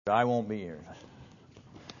I won't be here.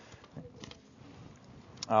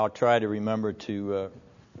 I'll try to remember to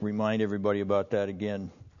remind everybody about that again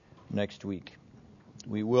next week.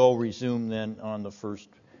 We will resume then on the first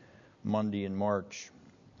Monday in March.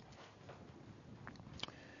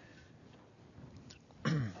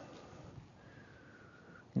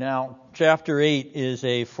 Now, chapter 8 is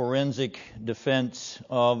a forensic defense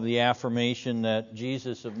of the affirmation that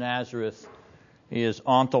Jesus of Nazareth is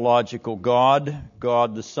ontological God,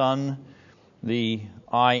 God the Son, the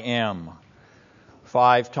I Am.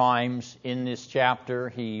 5 times in this chapter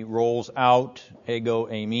he rolls out ego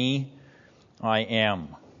eimi, I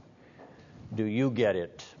am. Do you get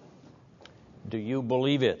it? Do you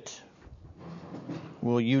believe it?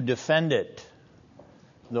 Will you defend it,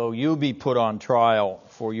 though you be put on trial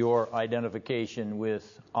for your identification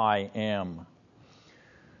with I am?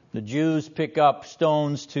 The Jews pick up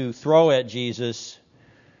stones to throw at Jesus.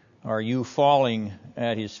 Are you falling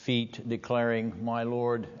at his feet, declaring, my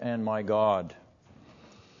Lord and my God?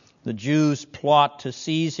 The Jews plot to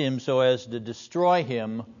seize him so as to destroy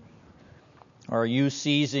him. Are you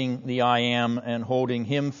seizing the I am and holding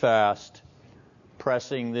him fast,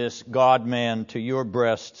 pressing this God-man to your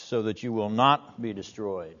breast so that you will not be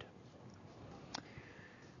destroyed?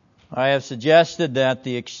 I have suggested that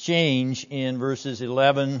the exchange in verses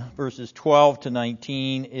 12 to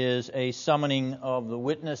 19 is a summoning of the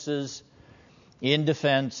witnesses in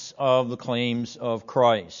defense of the claims of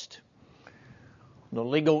Christ. The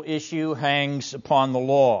legal issue hangs upon the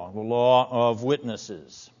law of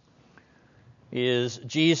witnesses. Is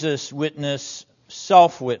Jesus' witness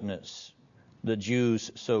self-witness? The Jews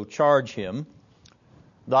so charge him,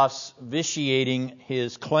 thus vitiating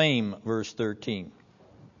his claim, verse 13.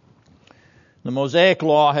 The Mosaic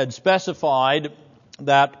law had specified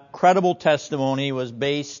that credible testimony was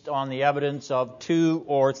based on the evidence of 2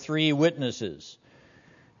 or 3 witnesses.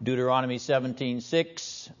 Deuteronomy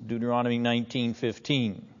 17:6, Deuteronomy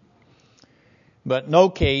 19:15. But no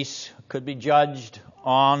case could be judged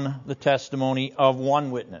on the testimony of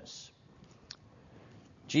one witness.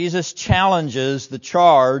 Jesus challenges the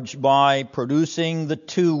charge by producing the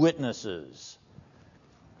 2 witnesses,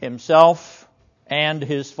 himself and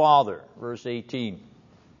his Father, verse 18.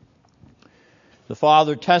 The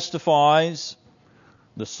Father testifies,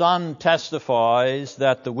 the Son testifies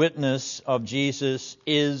that the witness of Jesus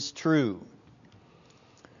is true.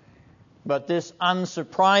 But this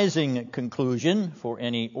unsurprising conclusion for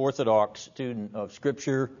any Orthodox student of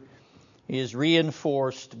Scripture is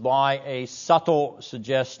reinforced by a subtle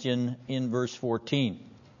suggestion in verse 14.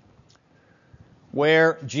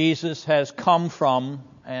 Where Jesus has come from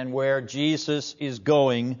and where Jesus is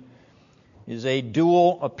going is a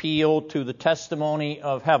dual appeal to the testimony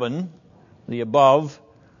of heaven, the above,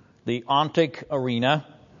 the ontic arena,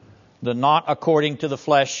 the not according to the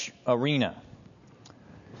flesh arena.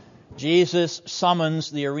 Jesus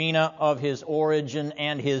summons the arena of his origin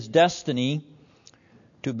and his destiny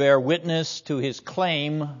to bear witness to his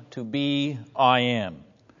claim to be I am.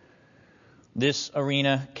 This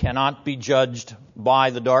arena cannot be judged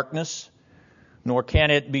by the darkness, nor can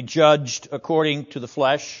it be judged according to the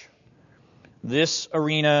flesh. This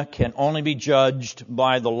arena can only be judged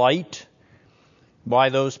by the light, by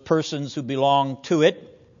those persons who belong to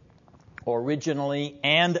it, originally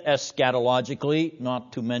and eschatologically,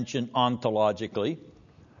 not to mention ontologically,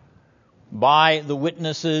 by the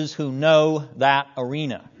witnesses who know that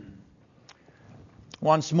arena.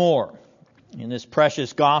 Once more, in this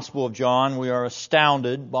precious Gospel of John, we are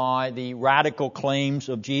astounded by the radical claims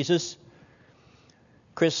of Jesus.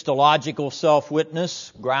 Christological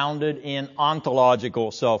self-witness grounded in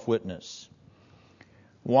ontological self-witness.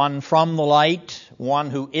 One from the light, one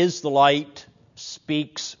who is the light,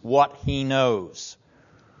 speaks what he knows.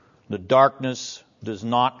 The darkness does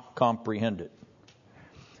not comprehend it.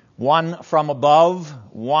 One from above,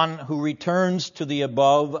 one who returns to the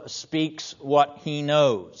above, speaks what he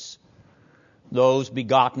knows. Those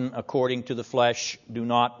begotten according to the flesh do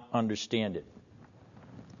not understand it.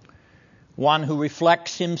 One who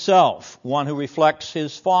reflects himself, one who reflects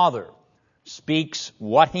his Father, speaks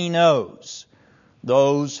what he knows.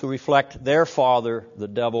 Those who reflect their father, the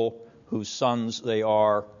devil, whose sons they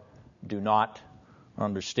are, do not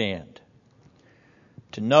understand.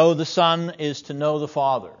 To know the Son is to know the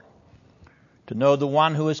Father. To know the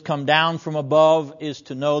one who has come down from above is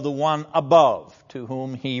to know the one above to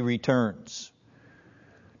whom he returns.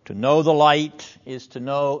 To know the light is to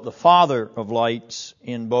know the Father of lights,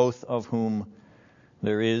 in both of whom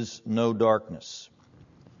there is no darkness.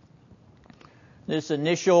 This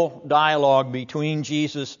initial dialogue between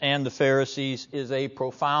Jesus and the Pharisees is a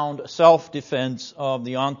profound self-defense of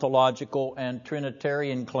the ontological and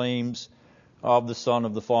Trinitarian claims of the Son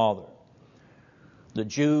of the Father. The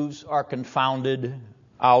Jews are confounded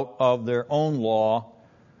out of their own law,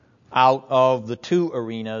 out of the two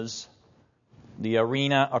arenas, the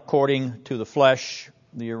arena according to the flesh,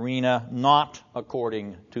 the arena not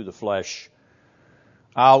according to the flesh,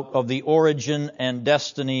 out of the origin and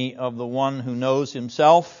destiny of the one who knows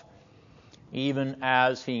himself, even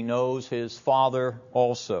as he knows his Father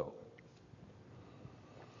also.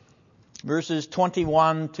 Verses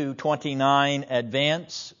 21 to 29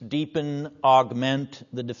 advance, deepen, augment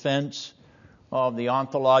the defense of the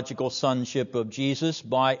ontological sonship of Jesus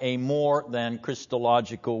by a more than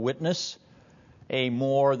Christological witness, a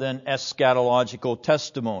more than eschatological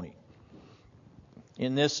testimony.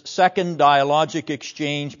 In this second dialogic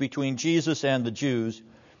exchange between Jesus and the Jews,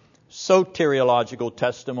 soteriological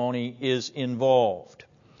testimony is involved.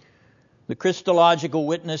 The Christological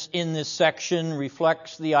witness in this section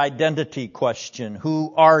reflects the identity question.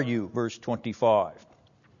 Who are you? Verse 25.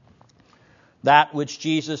 That which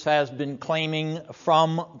Jesus has been claiming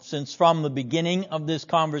from the beginning of this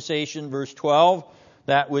conversation, verse 12,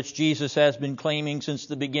 that which Jesus has been claiming since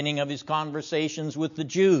the beginning of his conversations with the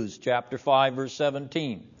Jews, chapter 5, verse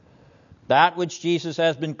 17. That which Jesus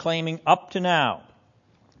has been claiming up to now,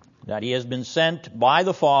 that he has been sent by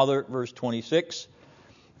the Father, verse 26,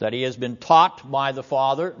 that he has been taught by the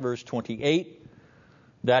Father, verse 28,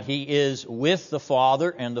 that he is with the Father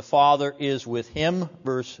and the Father is with him,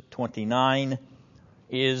 verse 29,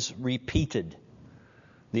 is repeated.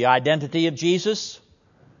 The identity of Jesus,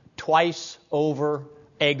 twice over,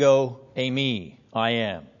 ego eimi, I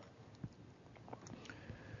am.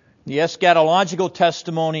 The eschatological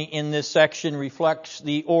testimony in this section reflects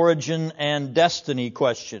the origin and destiny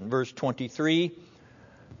question. Verse 23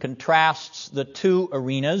 contrasts the two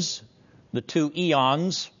arenas, the two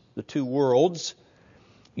eons, the two worlds.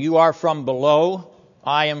 You are from below,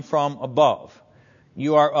 I am from above.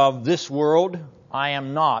 You are of this world, I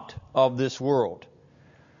am not of this world.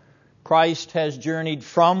 Christ has journeyed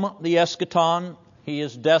from the eschaton. He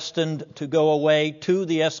is destined to go away to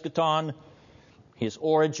the eschaton. His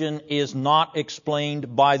origin is not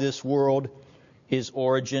explained by this world. His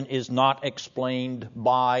origin is not explained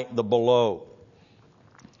by the below.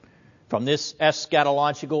 From this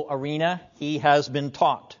eschatological arena, he has been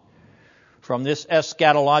taught. From this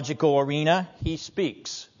eschatological arena, he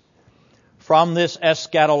speaks. From this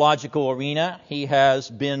eschatological arena, he has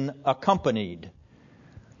been accompanied.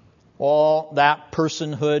 All that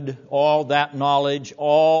personhood, all that knowledge,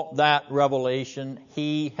 all that revelation,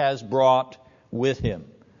 he has brought with him.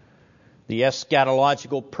 The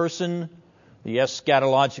eschatological person, the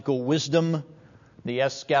eschatological wisdom, the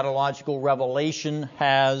eschatological revelation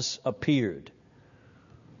has appeared.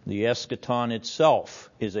 The eschaton itself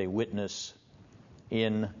is a witness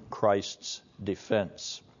in Christ's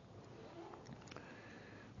defense.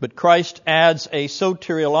 But Christ adds a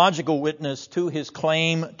soteriological witness to his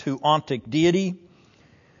claim to ontic deity,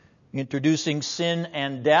 introducing sin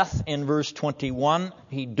and death in verse 21.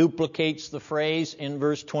 He duplicates the phrase in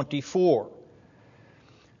verse 24.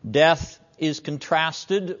 Death is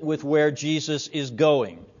contrasted with where Jesus is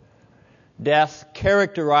going. Death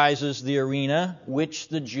characterizes the arena which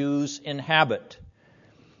the Jews inhabit.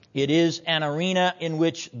 It is an arena in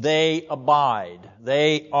which they abide.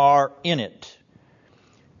 They are in it.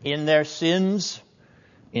 In their sins,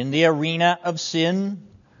 in the arena of sin,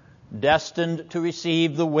 destined to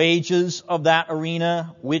receive the wages of that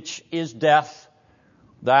arena, which is death.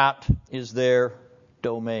 That is their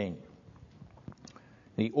domain.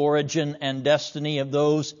 The origin and destiny of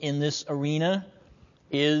those in this arena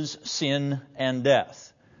is sin and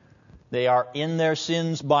death. They are in their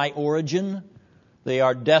sins by origin. They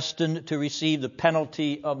are destined to receive the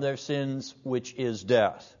penalty of their sins, which is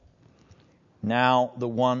death. Now the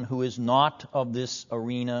one who is not of this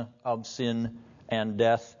arena of sin and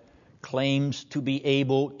death claims to be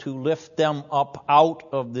able to lift them up out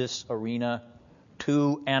of this arena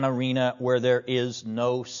to an arena where there is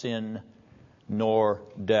no sin nor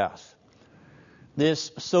death.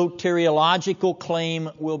 This soteriological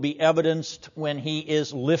claim will be evidenced when he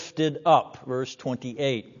is lifted up, verse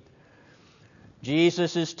 28.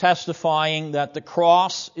 Jesus is testifying that the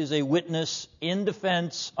cross is a witness in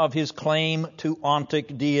defense of his claim to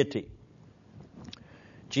ontic deity.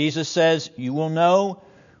 Jesus says, you will know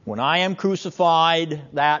when I am crucified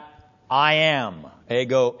that I am,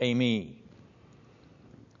 ego eimi.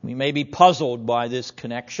 We may be puzzled by this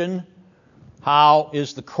connection. How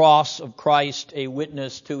is the cross of Christ a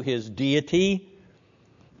witness to his deity?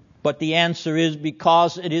 But the answer is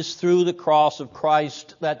because it is through the cross of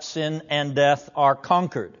Christ that sin and death are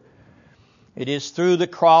conquered. It is through the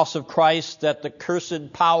cross of Christ that the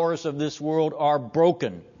cursed powers of this world are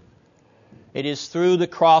broken. It is through the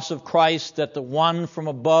cross of Christ that the one from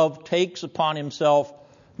above takes upon himself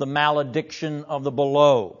the malediction of the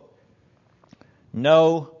below.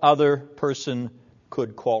 No other person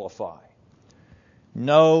could qualify.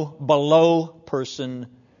 No below person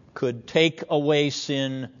could take away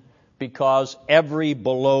sin, because every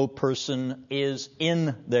below person is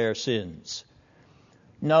in their sins.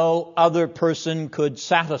 No other person could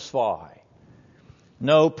satisfy.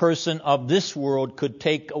 No person of this world could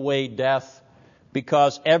take away death,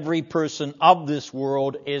 because every person of this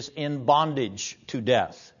world is in bondage to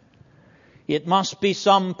death. It must be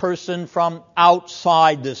some person from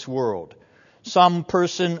outside this world, some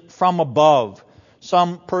person from above,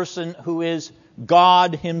 some person who is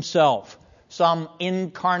God himself, some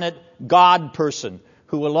incarnate God person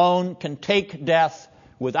who alone can take death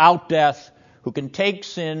without death, who can take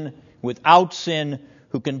sin without sin,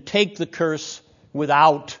 who can take the curse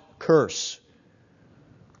without curse.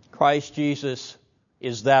 Christ Jesus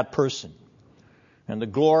is that person. And the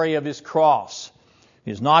glory of his cross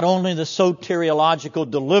is not only the soteriological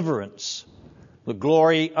deliverance. The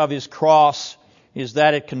glory of his cross is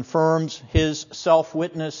that it confirms his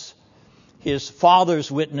self-witness, his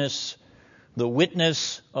Father's witness, the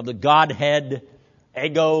witness of the Godhead,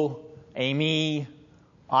 ego, eimi,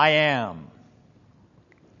 I am.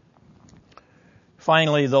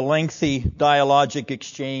 Finally, the lengthy dialogic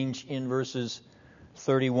exchange in verses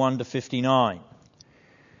 31 to 59.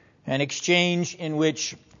 An exchange in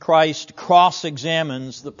which Christ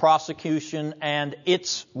cross-examines the prosecution and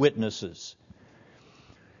its witnesses.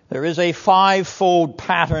 There is a five-fold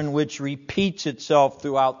pattern which repeats itself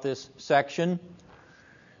throughout this section.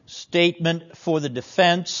 Statement for the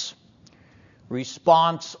defense,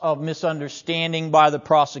 response of misunderstanding by the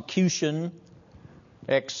prosecution,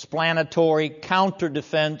 explanatory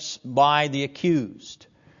counter-defense by the accused.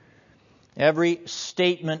 Every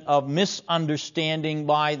statement of misunderstanding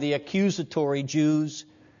by the accusatory Jews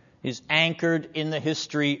is anchored in the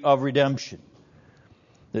history of redemption.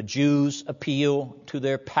 The Jews appeal to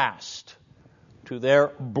their past, to their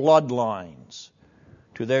bloodlines,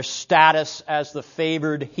 to their status as the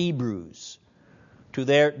favored Hebrews, to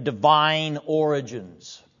their divine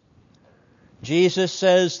origins. Jesus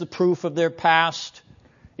says the proof of their past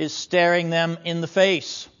is staring them in the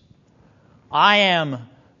face. I am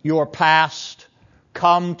your past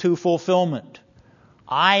come to fulfillment.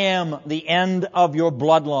 I am the end of your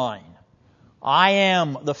bloodline. I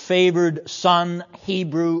am the favored son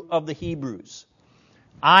Hebrew of the Hebrews.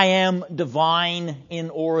 I am divine in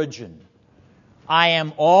origin. I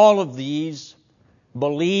am all of these.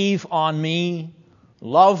 Believe on me,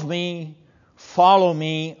 love me, follow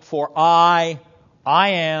me, for I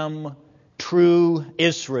am true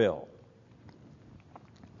Israel.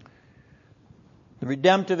 The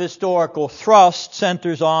redemptive historical thrust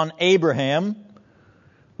centers on Abraham,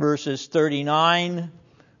 verses 39,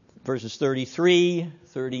 verses 33,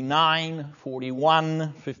 39,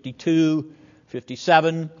 41, 52,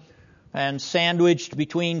 57, and sandwiched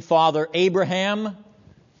between Father Abraham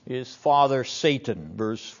is Father Satan,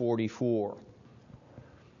 verse 44.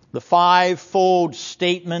 The five-fold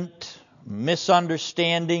statement,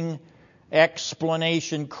 misunderstanding,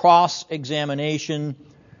 explanation, cross-examination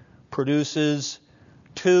produces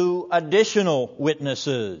two additional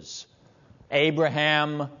witnesses,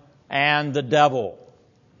 Abraham and the devil.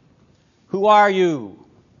 Who are you?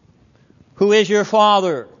 Who is your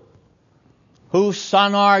father? Whose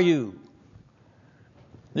son are you?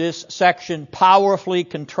 This section powerfully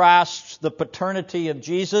contrasts the paternity of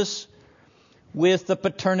Jesus with the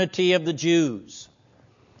paternity of the Jews.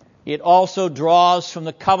 It also draws from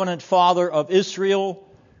the covenant father of Israel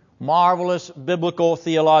marvelous biblical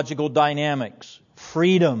theological dynamics.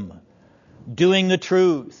 Freedom, doing the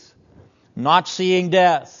truth, not seeing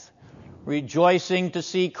death, rejoicing to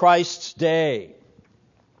see Christ's day.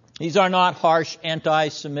 These are not harsh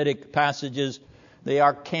anti-Semitic passages. They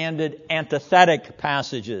are candid antithetic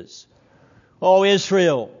passages. O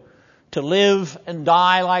Israel, to live and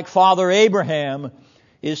die like Father Abraham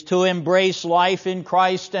is to embrace life in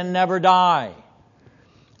Christ and never die.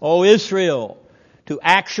 O Israel, to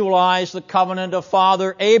actualize the covenant of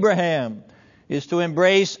Father Abraham is to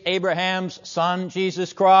embrace Abraham's son,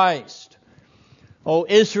 Jesus Christ. O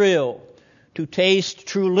Israel, to taste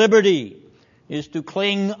true liberty is to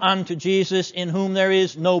cling unto Jesus, in whom there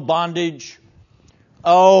is no bondage.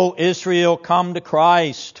 O Israel, come to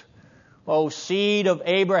Christ. O seed of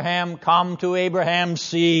Abraham, come to Abraham's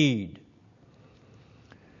seed.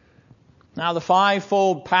 Now the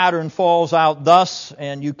fivefold pattern falls out thus,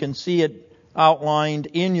 and you can see it outlined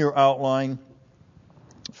in your outline.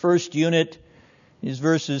 First unit is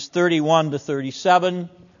verses 31 to 37.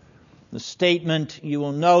 The statement, you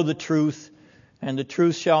will know the truth, and the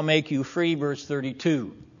truth shall make you free, verse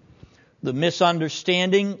 32. The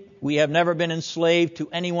misunderstanding, we have never been enslaved to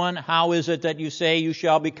anyone. How is it that you say you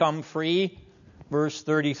shall become free? Verse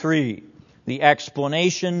 33. The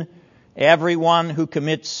explanation, everyone who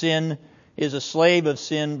commits sin is a slave of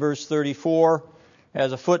sin, verse 34.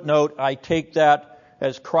 As a footnote, I take that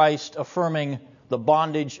as Christ affirming the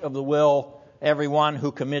bondage of the will. Everyone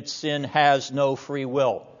who commits sin has no free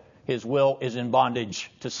will. His will is in bondage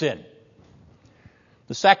to sin.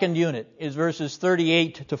 The second unit is verses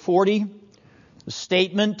 38 to 40. The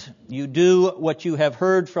statement, you do what you have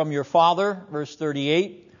heard from your father, verse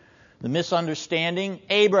 38. The misunderstanding,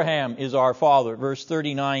 Abraham is our father, verse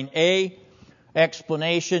 39a.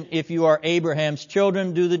 Explanation, if you are Abraham's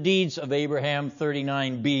children, do the deeds of Abraham,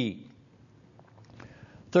 39b.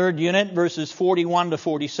 Third unit, verses 41 to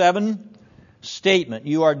 47. Statement,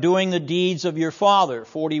 you are doing the deeds of your father,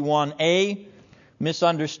 41a.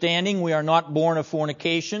 Misunderstanding, we are not born of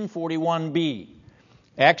fornication, 41b.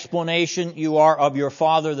 Explanation, you are of your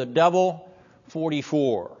father the devil,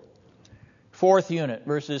 44. Fourth unit,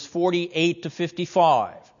 verses 48 to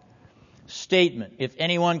 55. Statement, if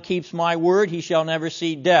anyone keeps my word, he shall never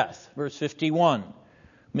see death, verse 51.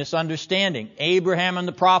 Misunderstanding, Abraham and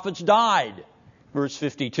the prophets died, verse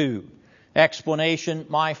 52. Explanation,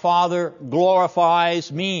 my Father glorifies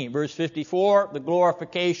me, verse 54. The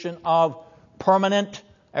glorification of permanent,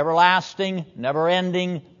 everlasting,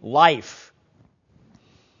 never-ending life.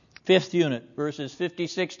 Fifth unit, verses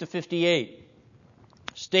 56 to 58.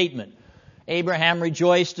 Statement, Abraham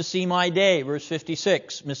rejoiced to see my day, verse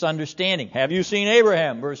 56. Misunderstanding, have you seen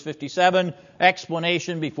Abraham, verse 57.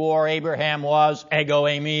 Explanation, before Abraham was ego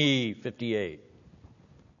eimi, 58.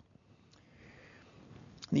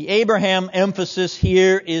 The Abraham emphasis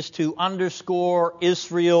here is to underscore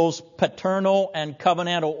Israel's paternal and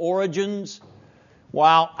covenantal origins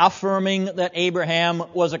while affirming that Abraham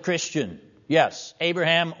was a Christian. Yes,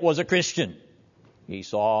 Abraham was a Christian. He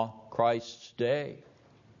saw Christ's day.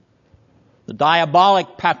 The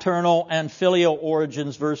diabolic paternal and filial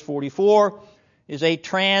origins, verse 44, is a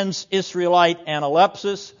trans-Israelite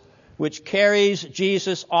analepsis which carries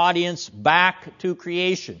Jesus' audience back to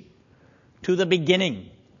creation, to the beginning,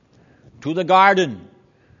 to the garden,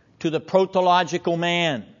 to the protological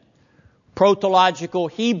man.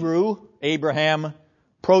 Protological Hebrew, Abraham.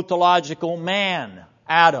 Protological man,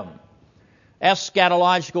 Adam.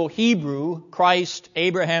 Eschatological Hebrew, Christ,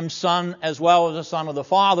 Abraham's son, as well as the son of the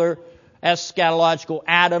Father. Eschatological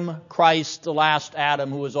Adam, Christ, the last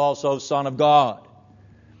Adam, who is also Son of God.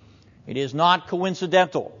 It is not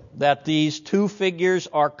coincidental that these two figures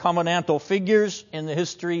are covenantal figures in the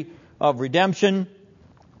history of redemption.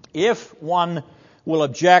 If one will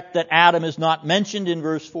object that Adam is not mentioned in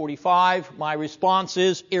verse 45, my response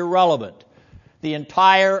is irrelevant. The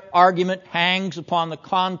entire argument hangs upon the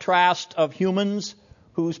contrast of humans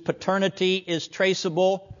whose paternity is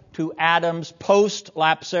traceable to Adam's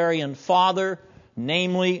post-lapsarian father,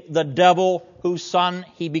 namely the devil, whose son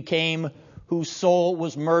he became, whose soul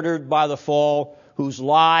was murdered by the fall, whose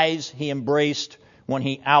lies he embraced when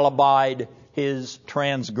he alibied his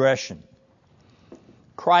transgression.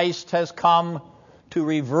 Christ has come to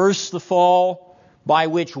reverse the fall by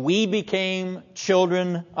which we became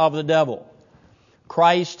children of the devil.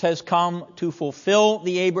 Christ has come to fulfill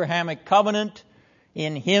the Abrahamic covenant.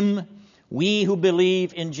 In Him, we who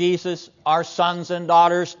believe in Jesus are sons and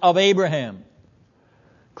daughters of Abraham.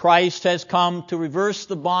 Christ has come to reverse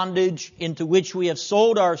the bondage into which we have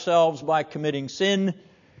sold ourselves by committing sin.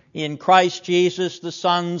 In Christ Jesus, the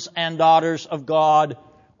sons and daughters of God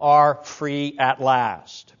are free at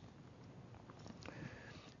last.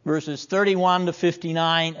 Verses 31 to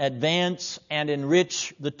 59 advance and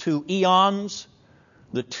enrich the two eons,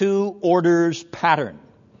 the two orders pattern.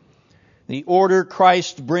 The order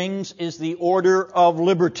Christ brings is the order of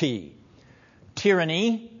liberty.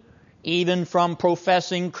 Tyranny, even from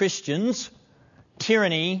professing Christians,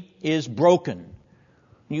 tyranny is broken.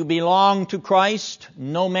 You belong to Christ.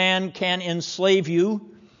 No man can enslave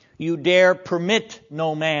you. You dare permit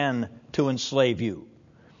no man to enslave you.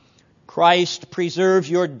 Christ preserves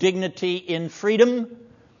your dignity in freedom.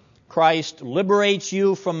 Christ liberates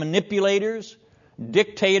you from manipulators,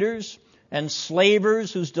 dictators, and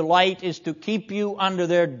slavers whose delight is to keep you under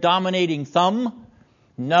their dominating thumb.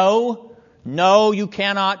 No, you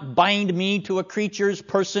cannot bind me to a creature's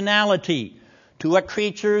personality, to a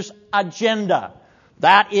creature's agenda.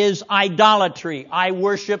 That is idolatry. I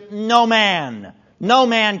worship no man. No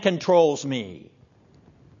man controls me.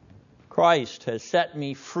 Christ has set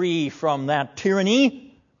me free from that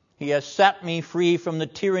tyranny. He has set me free from the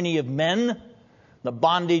tyranny of men, the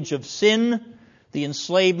bondage of sin, the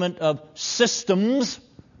enslavement of systems,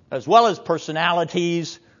 as well as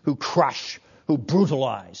personalities who crush, who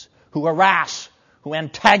brutalize, who harass, who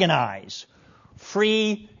antagonize.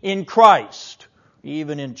 Free in Christ,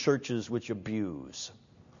 even in churches which abuse.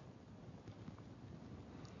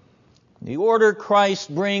 The order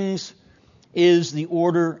Christ brings is the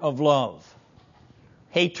order of love.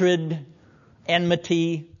 Hatred,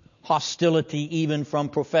 enmity, hostility, even from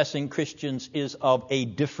professing Christians, is of a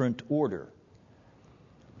different order.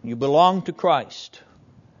 You belong to Christ.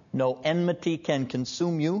 No enmity can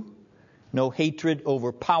consume you. No hatred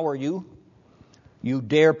overpower you. You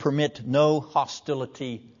dare permit no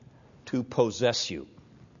hostility to possess you.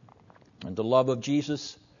 And the love of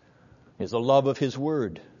Jesus is the love of His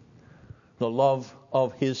Word, the love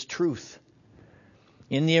of His truth.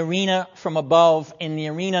 In the arena from above, in the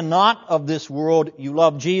arena not of this world, you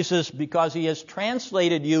love Jesus because He has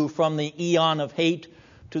translated you from the eon of hate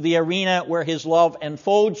to the arena where His love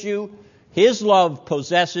enfolds you. His love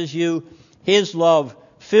possesses you. His love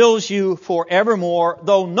fills you forevermore,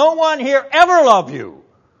 though no one here ever loved you.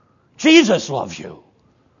 Jesus loves you.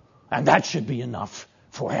 And that should be enough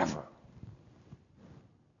forever.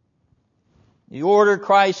 The order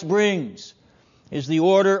Christ brings is the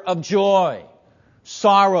order of joy.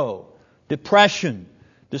 Sorrow, depression,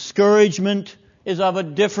 discouragement is of a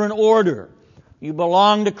different order. You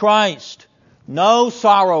belong to Christ. No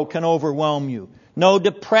sorrow can overwhelm you. No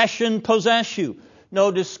depression possess you.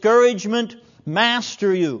 No discouragement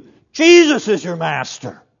master you. Jesus is your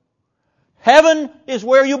master. Heaven is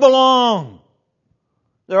where you belong.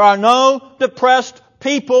 There are no depressed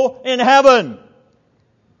people in heaven.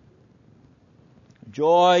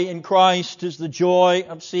 Joy in Christ is the joy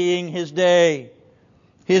of seeing His day,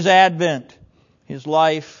 His advent, His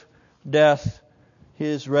life, death,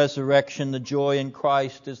 His resurrection. The joy in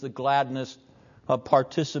Christ is the gladness of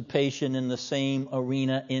participation in the same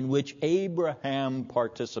arena in which Abraham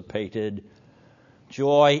participated.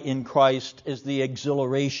 Joy in Christ is the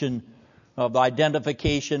exhilaration of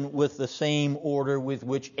identification with the same order with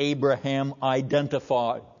which Abraham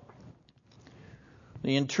identified.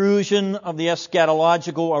 The intrusion of the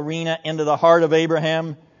eschatological arena into the heart of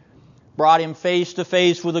Abraham brought him face to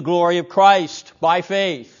face with the glory of Christ by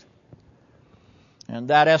faith. And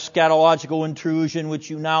that eschatological intrusion which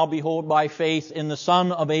you now behold by faith in the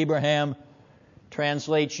Son of Abraham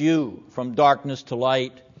translates you from darkness to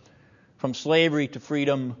light, from slavery to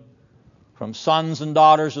freedom, from sons and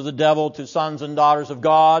daughters of the devil to sons and daughters of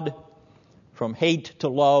God, from hate to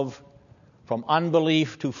love, from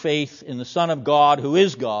unbelief to faith in the Son of God, who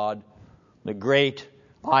is God, the great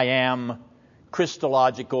I am,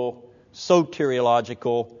 Christological,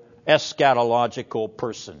 soteriological, eschatological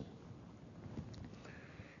person.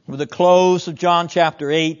 With the close of John chapter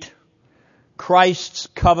 8, Christ's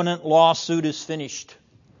covenant lawsuit is finished.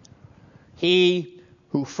 He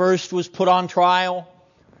who first was put on trial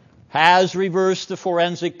has reversed the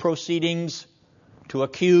forensic proceedings to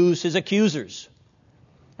accuse his accusers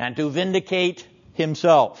and to vindicate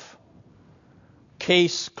himself.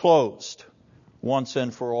 Case closed once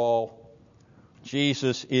and for all.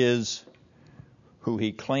 Jesus is who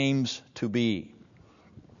He claims to be.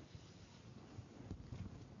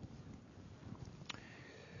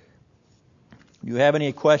 If you have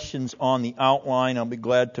any questions on the outline, I'll be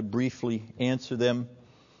glad to briefly answer them.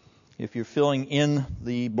 If you're filling in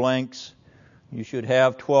the blanks, you should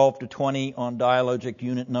have 12 to 20 on Dialogic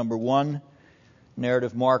Unit number 1,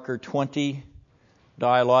 Narrative Marker 20,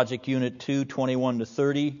 Dialogic Unit 2, 21 to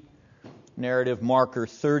 30, Narrative Marker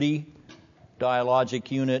 30, Dialogic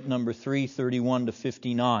Unit number 3, 31 to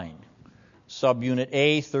 59, Subunit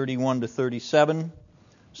A, 31 to 37,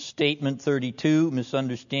 Statement 32,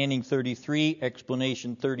 Misunderstanding 33,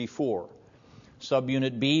 Explanation 34.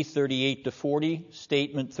 Subunit B, 38 to 40,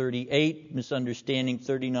 Statement 38, Misunderstanding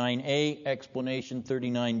 39A, Explanation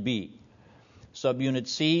 39B. Subunit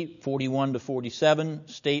C, 41 to 47,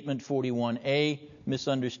 Statement 41A,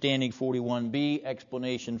 Misunderstanding 41B,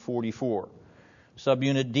 Explanation 44.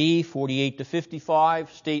 Subunit D, 48 to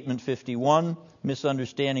 55, Statement 51,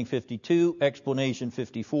 Misunderstanding 52, Explanation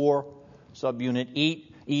 54. Subunit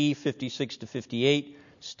E, 56 to 58,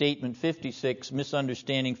 Statement 56,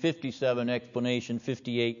 Misunderstanding 57, Explanation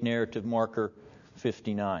 58, Narrative Marker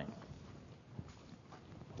 59.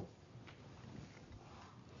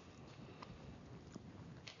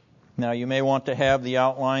 Now you may want to have the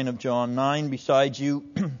outline of John 9 beside you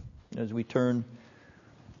as we turn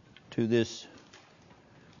to this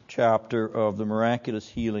chapter of the miraculous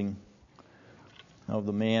healing of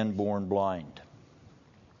the man born blind.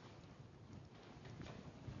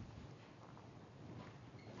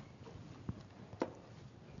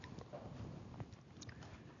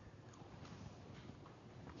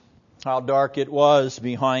 How dark it was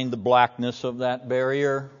behind the blackness of that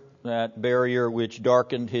barrier which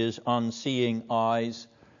darkened his unseeing eyes.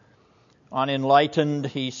 Unenlightened,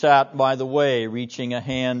 he sat by the way, reaching a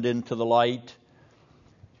hand into the light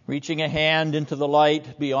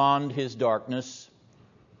beyond his darkness,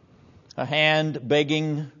 a hand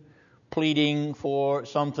begging, pleading for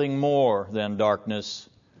something more than darkness,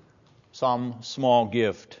 some small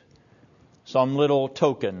gift, some little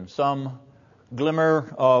token, some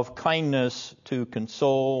glimmer of kindness to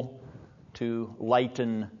console, to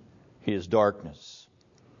lighten his darkness.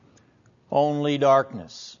 Only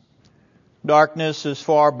darkness. Darkness as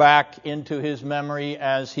far back into his memory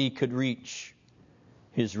as he could reach,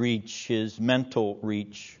 his mental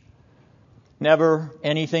reach. Never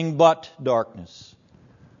anything but darkness.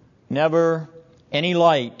 Never any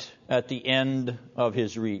light at the end of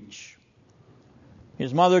his reach.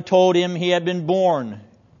 His mother told him he had been born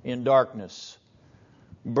in darkness.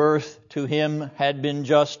 Birth to him had been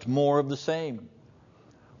just more of the same.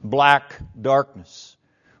 Black darkness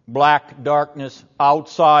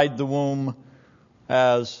outside the womb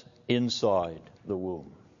as inside the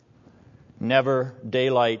womb. Never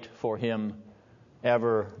daylight for him,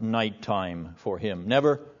 ever nighttime for him.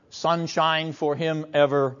 Never sunshine for him,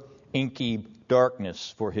 ever inky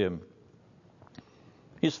darkness for him.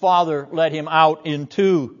 His father let him out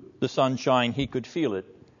into the sunshine. He could feel it,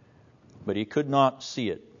 but he could not see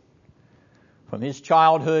it. From his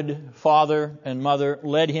childhood, father and mother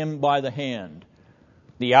led him by the hand,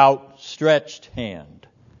 the outstretched hand,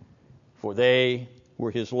 for they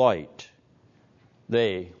were his light.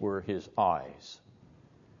 They were his eyes.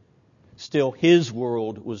 Still, his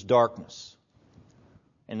world was darkness.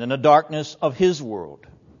 And in the darkness of his world,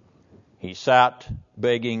 he sat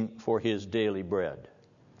begging for his daily bread.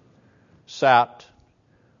 Sat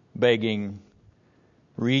begging,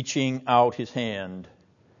 reaching out his hand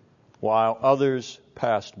while others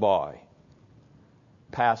passed by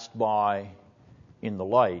in the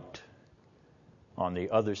light on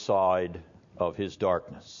the other side of his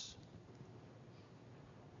darkness.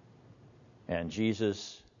 And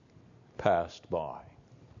Jesus passed by.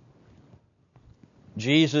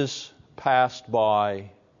 Jesus passed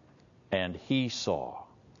by and he saw.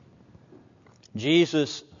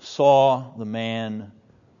 Jesus saw the man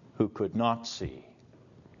who could not see.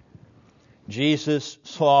 Jesus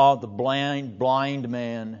saw the blind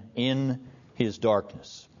man in his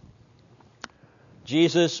darkness.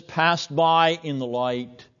 Jesus passed by in the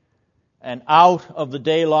light, and out of the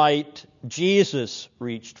daylight, Jesus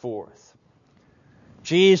reached forth.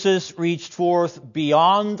 Jesus reached forth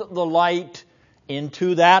beyond the light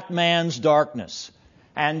into that man's darkness.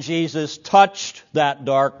 And Jesus touched that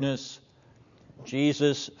darkness.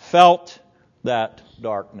 Jesus felt that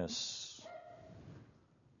darkness.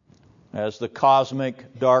 As the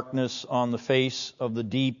cosmic darkness on the face of the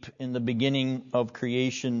deep in the beginning of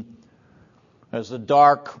creation, as the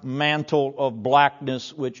dark mantle of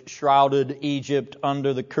blackness which shrouded Egypt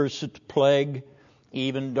under the cursed plague,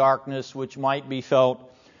 even darkness which might be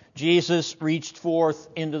felt, Jesus reached forth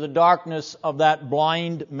into the darkness of that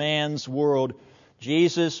blind man's world.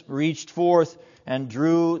 Jesus reached forth and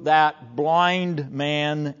drew that blind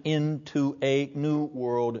man into a new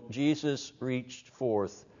world. Jesus reached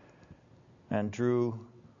forth and drew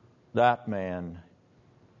that man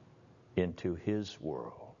into his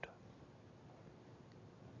world.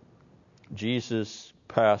 Jesus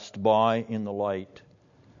passed by in the light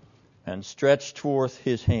and stretched forth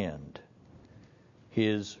his hand,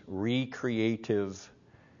 his recreative,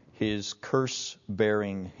 his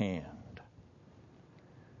curse-bearing hand.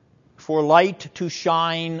 For light to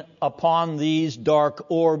shine upon these dark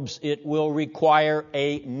orbs, it will require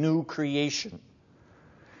a new creation.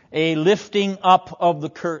 A lifting up of the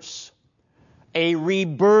curse, a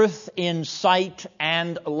rebirth in sight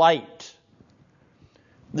and light.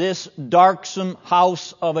 This darksome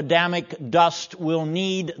house of Adamic dust will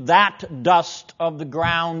need that dust of the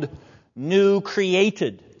ground new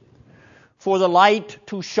created. For the light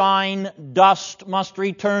to shine, dust must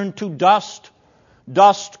return to dust,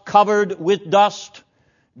 dust covered with dust,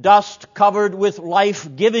 dust covered with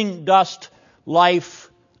life-giving dust,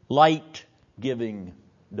 light-giving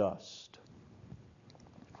dust.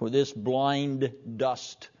 For this blind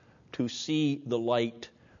dust to see the light,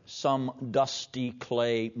 some dusty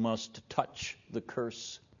clay must touch the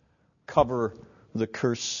curse, cover the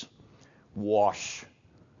curse, wash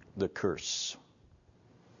the curse.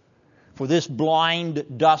 For this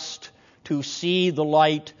blind dust to see the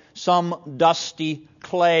light, some dusty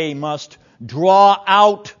clay must draw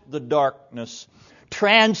out the darkness,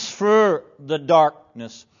 transfer the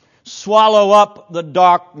darkness, swallow up the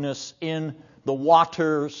darkness in the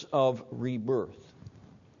waters of rebirth.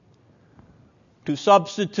 To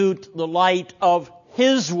substitute the light of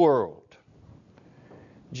His world,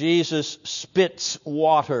 Jesus spits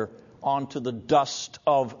water onto the dust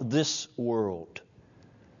of this world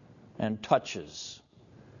and touches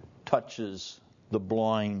the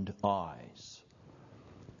blind eyes,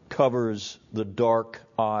 covers the dark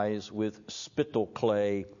eyes with spittle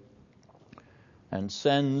clay, and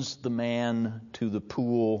sends the man to the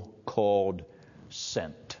pool called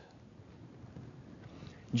Sent.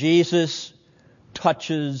 Jesus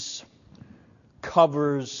touches,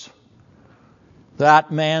 covers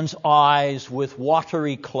that man's eyes with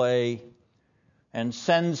watery clay and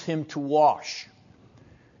sends him to wash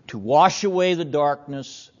away the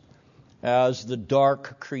darkness as the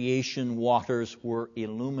dark creation waters were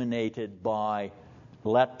illuminated by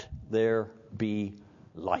 "Let there be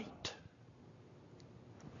light."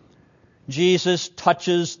 Jesus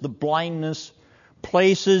touches the blindness,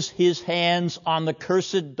 places His hands on the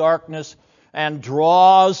cursed darkness, and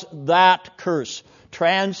draws that curse,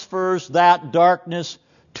 transfers that darkness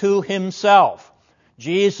to Himself.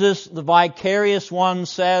 Jesus, the vicarious one,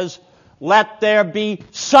 says, "Let there be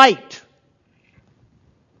sight."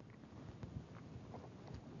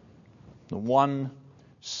 The one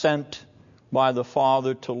sent by the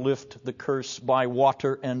Father to lift the curse by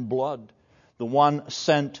water and blood. The one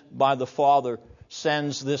sent by the Father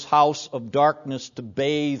sends this house of darkness to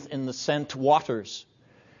bathe in the sent waters.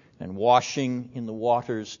 And washing in the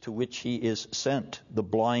waters to which he is sent, the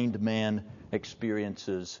blind man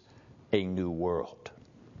experiences a new world.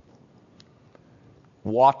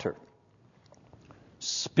 Water,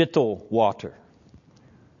 spittle water,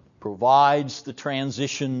 provides the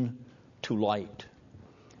transition to light.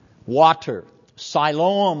 Water,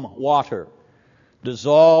 Siloam water,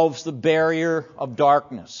 dissolves the barrier of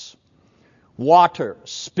darkness. Water,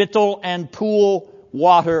 spittle and pool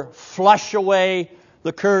water, flush away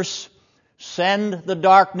the curse, send the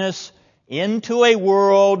darkness into a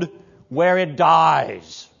world where it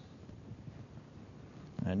dies.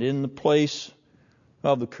 And in the place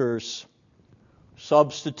of the curse,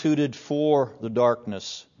 substituted for the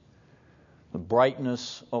darkness, the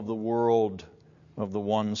brightness of the world of the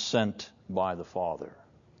one sent by the Father.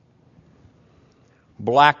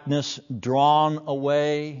 Blackness drawn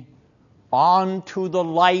away onto the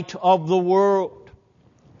light of the world.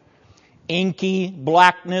 Inky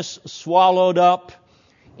blackness swallowed up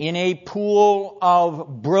in a pool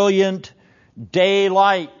of brilliant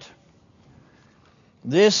daylight.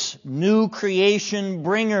 This new creation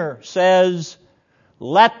bringer says,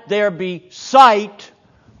 "Let there be sight.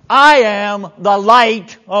 I am the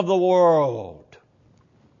light of the world."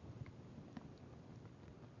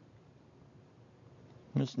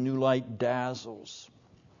 This new light dazzles.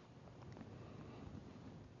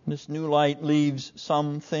 This new light leaves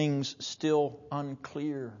some things still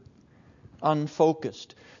unclear,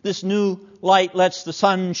 unfocused. This new light lets the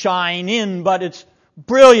sun shine in, but its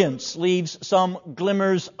brilliance leaves some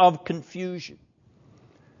glimmers of confusion.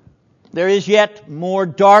 There is yet more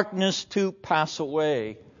darkness to pass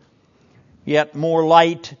away, yet more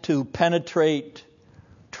light to penetrate,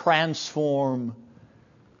 transform,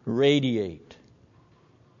 radiate.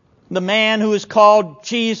 The man who is called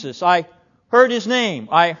Jesus, I heard his name,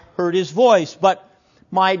 I heard his voice, but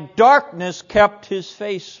my darkness kept his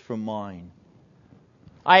face from mine.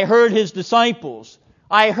 I heard his disciples.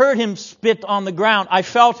 I heard him spit on the ground. I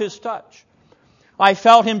felt his touch. I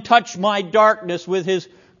felt him touch my darkness with his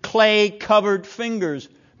clay-covered fingers,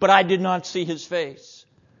 but I did not see his face.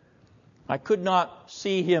 I could not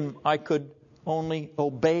see him. I could only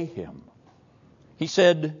obey him. He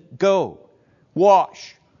said, "Go,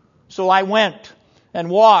 wash." So I went and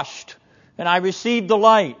washed, and I received the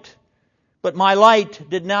light. But my light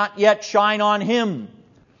did not yet shine on him.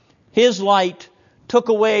 His light took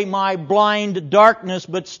away my blind darkness,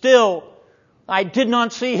 but still I did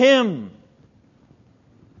not see him.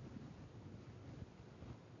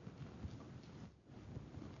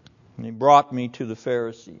 And he brought me to the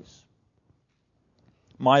Pharisees.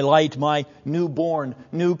 My light, my newborn,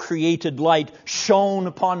 new created light shone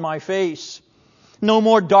upon my face. No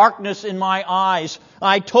more darkness in my eyes.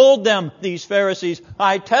 I told them, these Pharisees,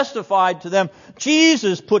 I testified to them,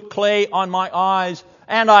 Jesus put clay on my eyes,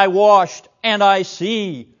 and I washed, and I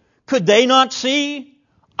see. Could they not see?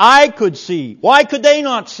 I could see. Why could they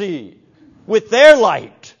not see? With their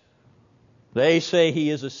light, They say he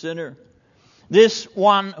is a sinner. This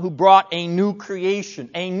one who brought a new creation,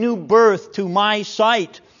 a new birth to my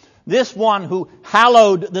sight. This one who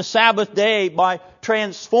hallowed the Sabbath day by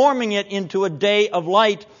transforming it into a day of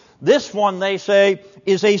light. This one, they say,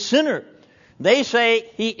 is a sinner. They say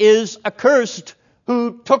he is accursed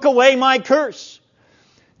who took away my curse.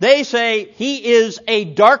 They say he is a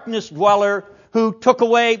darkness dweller who took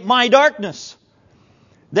away my darkness.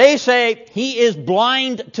 They say he is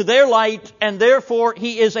blind to their light and therefore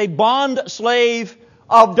he is a bond slave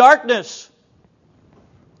of darkness.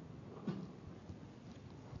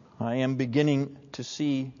 I am beginning to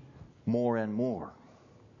see more and more.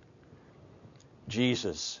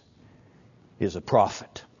 Jesus is a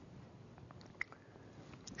prophet.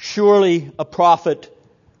 Surely a prophet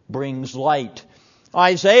brings light.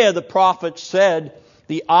 Isaiah the prophet said,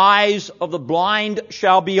 "The eyes of the blind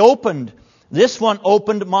shall be opened." This one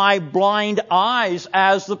opened my blind eyes,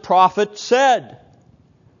 as the prophet said.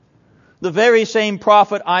 The very same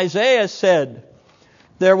prophet Isaiah said,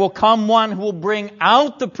 "There will come one who will bring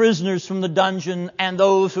out the prisoners from the dungeon and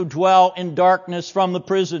those who dwell in darkness from the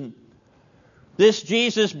prison." This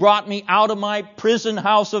Jesus brought me out of my prison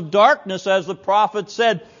house of darkness, as the prophet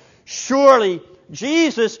said. Surely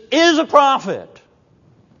Jesus is a prophet.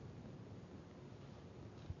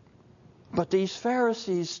 But these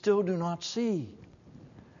Pharisees still do not see.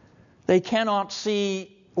 They cannot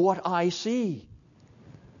see what I see.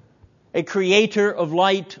 A creator of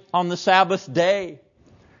light on the Sabbath day.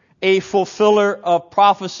 A fulfiller of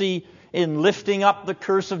prophecy in lifting up the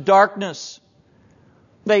curse of darkness.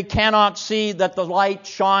 They cannot see that the light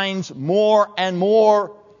shines more and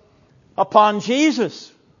more upon Jesus.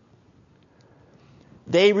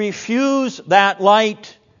 They refuse that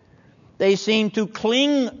light. They seem to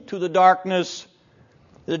cling to the darkness,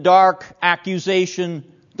 the dark accusation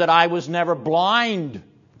that I was never blind.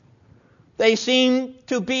 They seem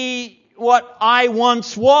to be what I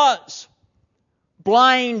once was,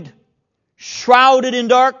 blind, shrouded in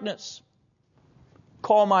darkness.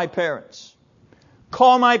 Call my parents.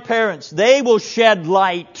 Call my parents. They will shed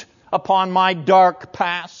light upon my dark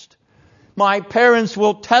past. My parents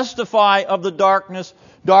will testify of the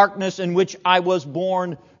darkness in which I was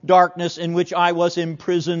born, darkness in which I was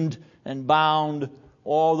imprisoned and bound,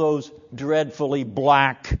 all those dreadfully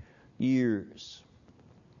black years.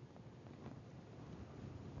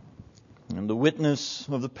 And the witness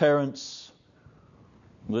of the parents,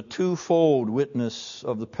 the twofold witness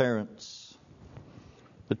of the parents,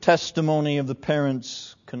 the testimony of the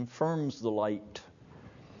parents confirms the light,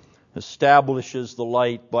 establishes the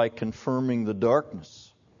light by confirming the darkness.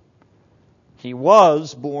 He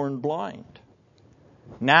was born blind.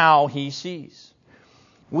 Now he sees.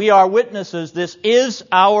 We are witnesses. This is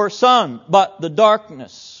our son. But the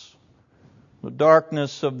darkness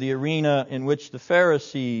of the arena in which the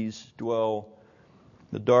Pharisees dwell,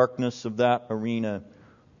 the darkness of that arena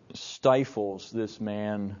stifles this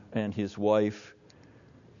man and his wife,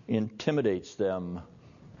 intimidates them,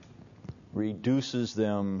 reduces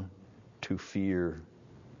them to fear.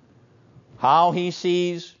 How he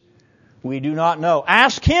sees, we do not know.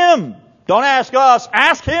 Ask him! Don't ask us.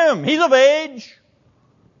 Ask him. He's of age.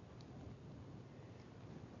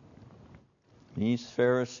 These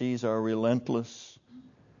Pharisees are relentless.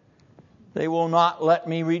 They will not let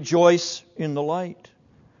me rejoice in the light.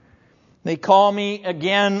 They call me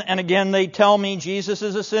again and again. They tell me Jesus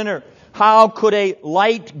is a sinner. How could a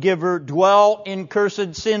light giver dwell in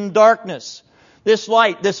cursed sin darkness? This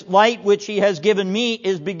light which he has given me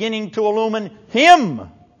is beginning to illumine him.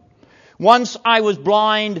 Once I was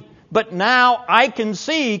blind, but now I can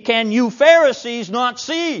see. Can you Pharisees not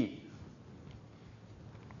see?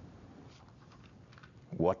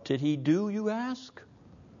 What did he do, you ask?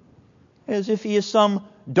 As if he is some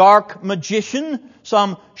dark magician,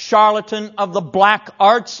 some charlatan of the black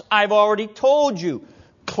arts. I've already told you.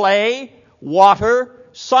 Clay, water,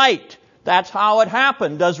 sight. That's how it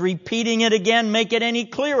happened. Does repeating it again make it any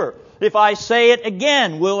clearer? If I say it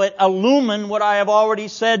again, will it illumine what I have already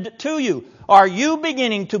said to you? Are you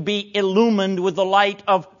beginning to be illumined with the light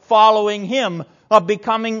of following him, of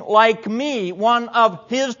becoming like me, one of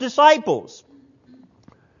his disciples?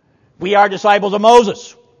 We are disciples of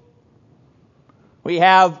Moses. We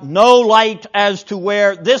have no light as to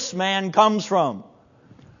where this man comes from.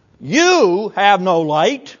 You have no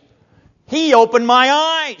light. He opened my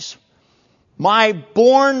eyes. My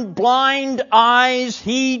born blind eyes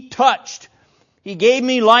he touched. He gave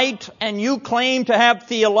me light, and you claim to have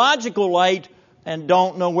theological light and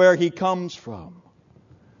don't know where he comes from.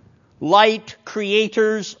 Light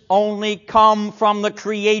creators only come from the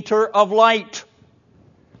creator of light.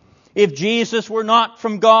 If Jesus were not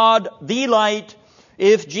from God, the light,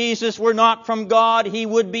 if Jesus were not from God, He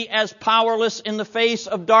would be as powerless in the face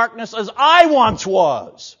of darkness as I once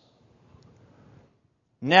was.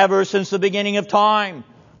 Never since the beginning of time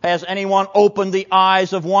has anyone opened the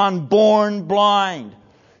eyes of one born blind.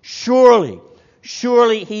 Surely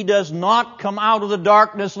He does not come out of the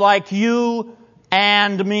darkness like you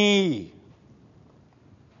and me.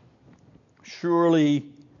 Surely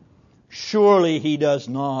He does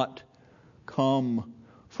not come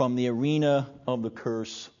from the arena of the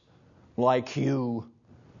curse like you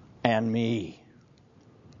and me.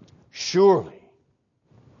 Surely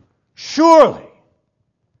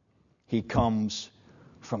He comes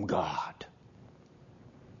from God.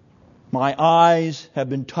 My eyes have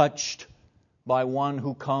been touched by one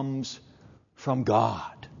who comes from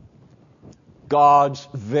God. God's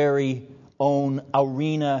very own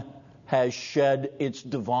arena has shed its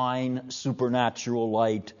divine supernatural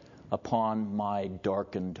light upon my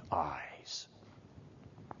darkened eyes.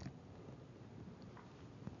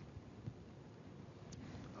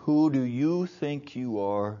 Who do you think you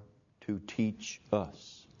are to teach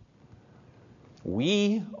us?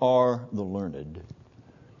 We are the learned.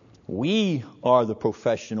 We are the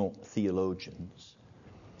professional theologians.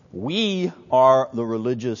 We are the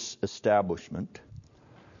religious establishment.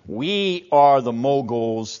 We are the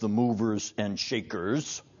moguls, the movers and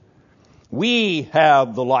shakers. We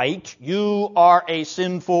have the light. You are a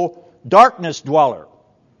sinful darkness dweller.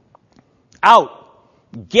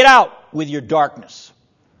 Out. Get out with your darkness.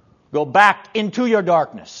 Go back into your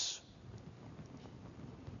darkness.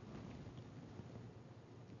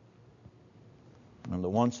 And the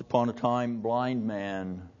once upon a time blind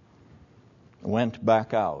man went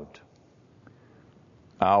back out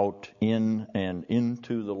in and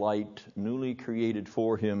into the light newly created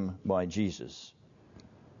for him by Jesus.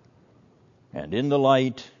 And in the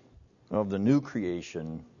light of the new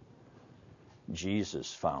creation,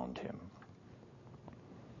 Jesus found him.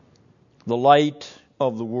 The light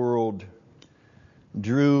of the world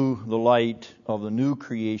drew the light of the new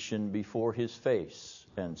creation before his face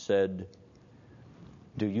and said,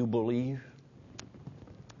 "Do you believe?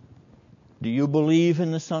 Do you believe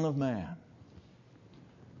in the Son of Man?"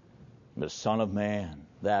 The Son of Man,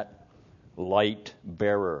 that light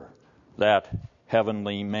bearer, that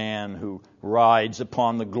heavenly man who rides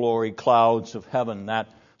upon the glory clouds of heaven, that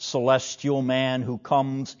celestial man who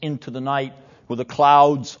comes into the night with the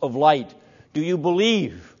clouds of light. Do you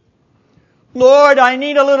believe? Lord, I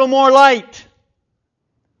need a little more light.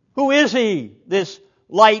 Who is He? This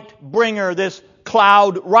light bringer, this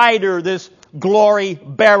cloud rider, this glory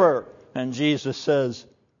bearer. And Jesus says,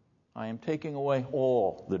 I am taking away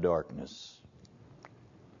all the darkness.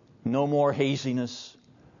 No more haziness,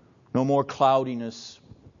 no more cloudiness,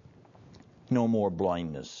 no more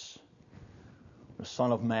blindness. The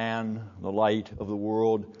Son of Man, the light of the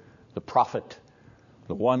world, the prophet,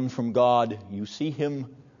 the one from God, you see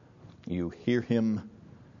Him, you hear Him,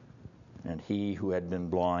 and he who had been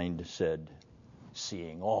blind said,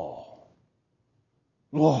 seeing all,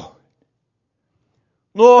 Lord,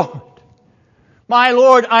 Lord, my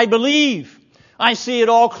Lord, I believe. I see it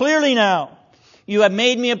all clearly now. You have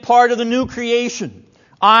made me a part of the new creation.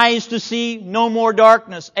 Eyes to see, no more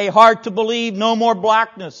darkness. A heart to believe, no more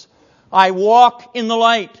blackness. I walk in the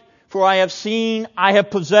light, for I have seen, I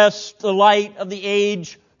have possessed the light of the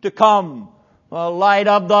age to come. The light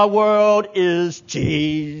of the world is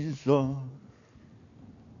Jesus.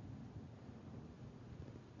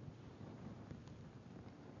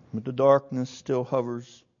 But the darkness still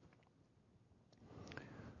hovers.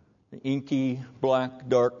 The inky black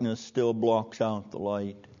darkness still blocks out the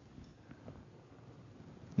light.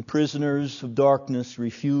 The prisoners of darkness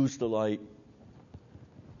refuse the light,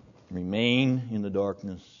 remain in the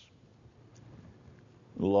darkness,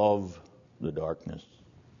 love the darkness.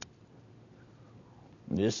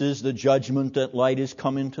 This is the judgment that light is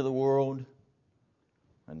come into the world,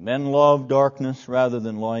 and men love darkness rather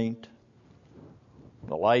than light.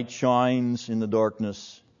 The light shines in the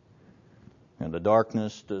darkness, and the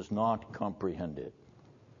darkness does not comprehend it.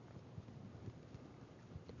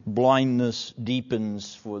 Blindness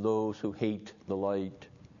deepens for those who hate the light.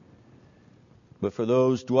 But for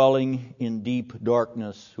those dwelling in deep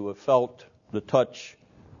darkness who have felt the touch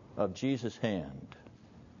of Jesus' hand,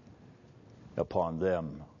 upon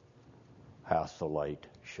them hath the light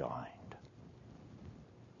shined.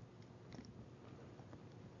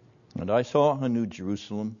 And I saw a new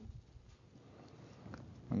Jerusalem,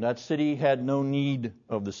 and that city had no need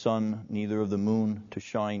of the sun, neither of the moon to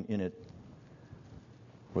shine in it.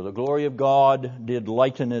 For the glory of God did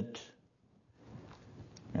lighten it,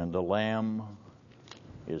 and the Lamb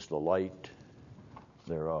is the light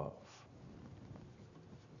thereof.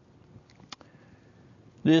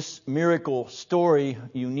 This miracle story,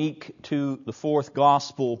 unique to the fourth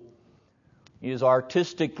gospel, is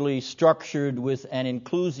artistically structured with an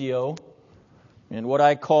inclusio and what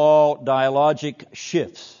I call dialogic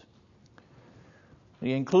shifts. The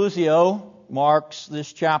inclusio marks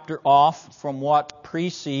this chapter off from what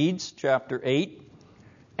precedes chapter 8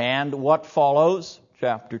 and what follows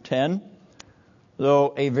chapter 10,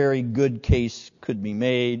 though a very good case could be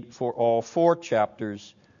made for all four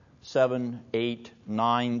chapters, 7, 8,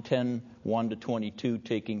 9, 10, 1 to 22,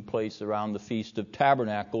 taking place around the Feast of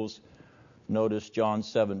Tabernacles. Notice John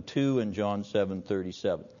 7:2 and John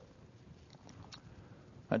 7:37.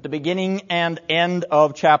 At the beginning and end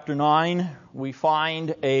of chapter 9, we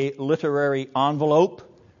find a literary envelope,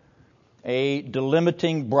 a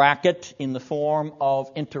delimiting bracket in the form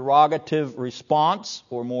of interrogative response,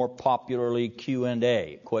 or more popularly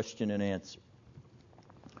Q&A, question and answer.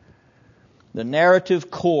 The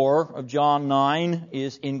narrative core of John 9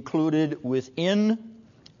 is included within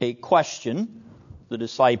a question, the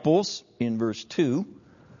disciples in verse 2,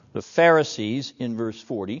 the Pharisees in verse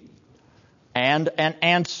 40, and an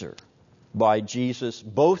answer by Jesus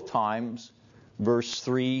both times, verse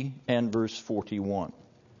 3 and verse 41.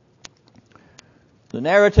 The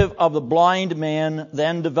narrative of the blind man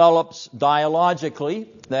then develops dialogically,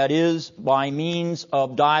 that is, by means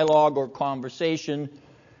of dialogue or conversation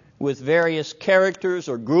with various characters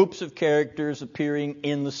or groups of characters appearing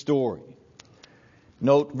in the story.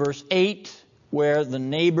 Note verse 8, where the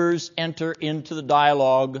neighbors enter into the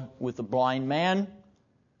dialogue with the blind man,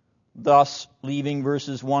 thus leaving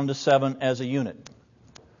verses 1 to 7 as a unit.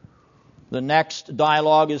 The next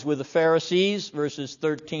dialogue is with the Pharisees, verses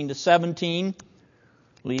 13 to 17,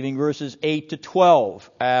 leaving verses 8 to 12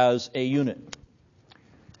 as a unit.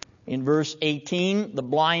 In verse 18, the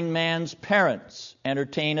blind man's parents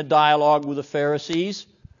entertain a dialogue with the Pharisees,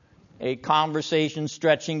 a conversation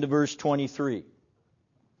stretching to verse 23.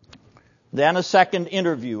 Then a second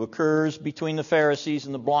interview occurs between the Pharisees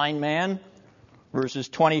and the blind man, verses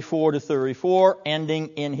 24 to 34, ending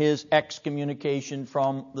in his excommunication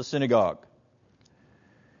from the synagogue.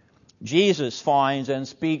 Jesus finds and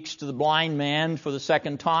speaks to the blind man for the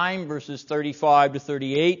second time, verses 35 to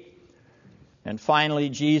 38. And finally,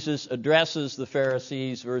 Jesus addresses the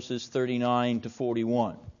Pharisees, verses 39 to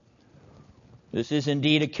 41. This is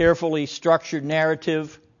indeed a carefully structured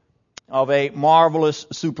narrative of a marvelous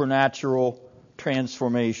supernatural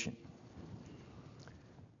transformation.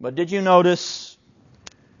 But did you notice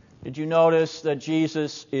that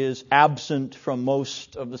Jesus is absent from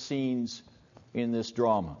most of the scenes in this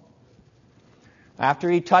drama?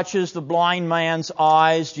 After he touches the blind man's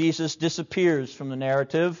eyes, Jesus disappears from the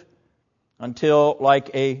narrative until, like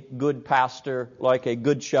a good pastor, like a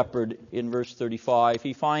good shepherd, in verse 35,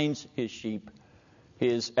 he finds his sheep,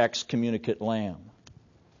 his excommunicate lamb.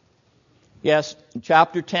 Yes,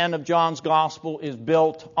 chapter 10 of John's Gospel is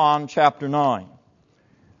built on chapter 9.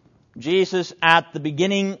 Jesus at the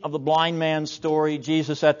beginning of the blind man's story,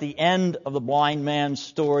 Jesus at the end of the blind man's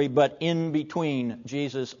story, but in between,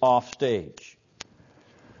 Jesus off stage.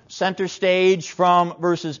 Center stage from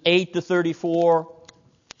verses 8 to 34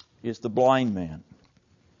 is the blind man.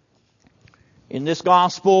 In this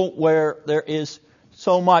gospel, where there is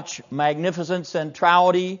so much magnificent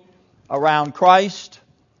centrality around Christ,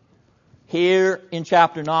 here in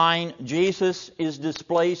chapter 9, Jesus is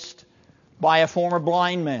displaced by a former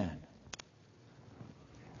blind man.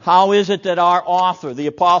 How is it that our author, the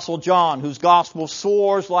Apostle John, whose gospel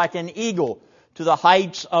soars like an eagle to the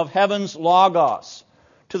heights of heaven's logos,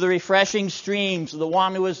 to the refreshing streams of the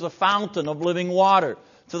one who is the fountain of living water,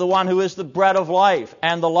 to the one who is the bread of life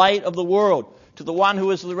and the light of the world, to the one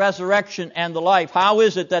who is the resurrection and the life. How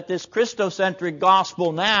is it that this Christocentric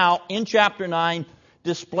gospel now, in chapter 9,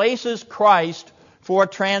 displaces Christ for a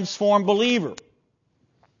transformed believer?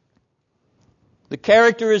 The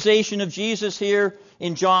characterization of Jesus here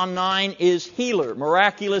in John 9 is healer,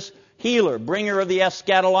 miraculous healer, bringer of the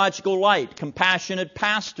eschatological light, compassionate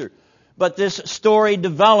pastor. But this story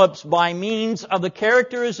develops by means of the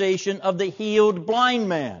characterization of the healed blind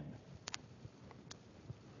man.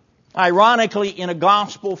 Ironically, in a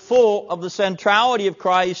gospel full of the centrality of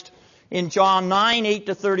Christ, in John 9, 8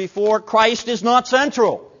 to 34, Christ is not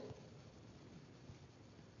central.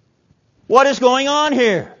 What is going on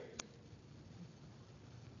here?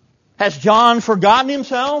 Has John forgotten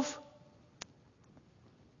himself?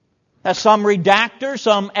 Has some redactor,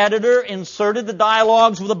 some editor inserted the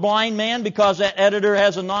dialogues with a blind man because that editor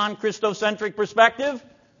has a non-Christocentric perspective?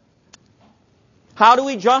 How do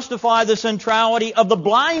we justify the centrality of the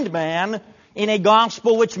blind man in a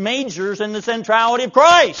gospel which majors in the centrality of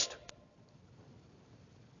Christ.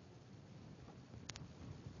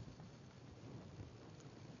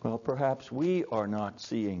 Well, perhaps we are not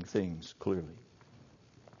seeing things clearly.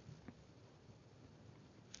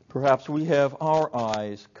 Perhaps we have our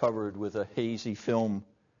eyes covered with a hazy film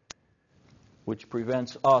which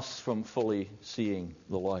prevents us from fully seeing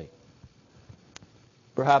the light.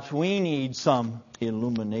 Perhaps we need some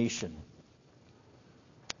illumination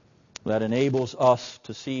that enables us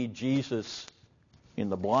to see Jesus in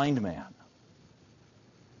the blind man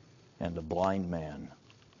and the blind man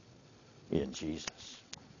in Jesus.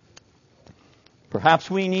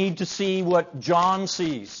 Perhaps we need to see what John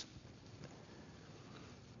sees.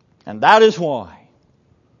 And that is why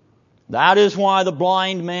the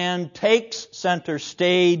blind man takes center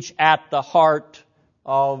stage at the heart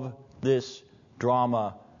of this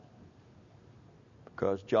drama.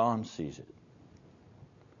 Because John sees it.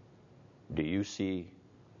 Do you see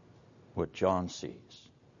what John sees?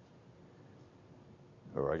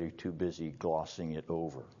 Or are you too busy glossing it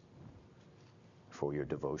over for your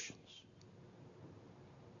devotions?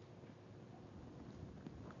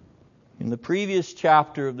 In the previous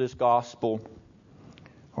chapter of this gospel,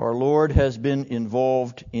 our Lord has been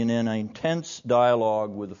involved in an intense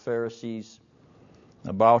dialogue with the Pharisees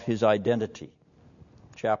about his identity.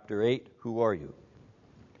 Chapter 8, who are you?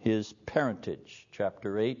 His parentage.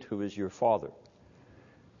 Chapter 8, who is your father?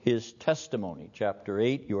 His testimony. Chapter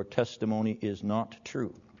 8, your testimony is not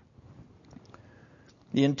true.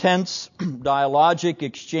 The intense dialogic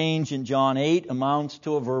exchange in John 8 amounts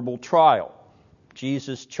to a verbal trial.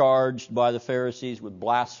 Jesus charged by the Pharisees with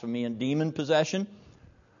blasphemy and demon possession.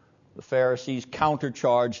 The Pharisees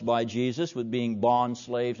countercharged by Jesus with being bond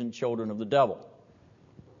slaves and children of the devil.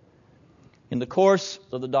 In the course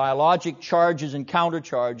of the dialogic charges and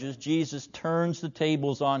countercharges, Jesus turns the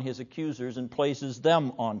tables on his accusers and places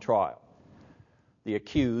them on trial. The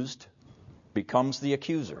accused becomes the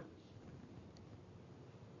accuser.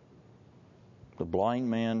 The blind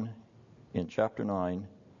man in chapter 9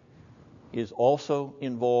 is also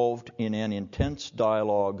involved in an intense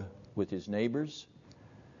dialogue with his neighbors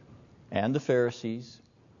and the Pharisees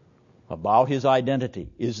about his identity.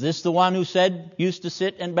 Is this the one who used to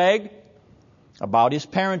sit and beg? About his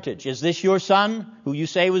parentage. Is this your son who you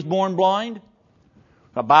say was born blind?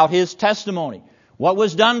 About his testimony. What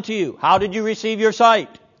was done to you? How did you receive your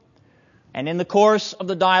sight? And in the course of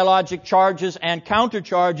the dialogic charges and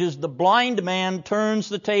countercharges, the blind man turns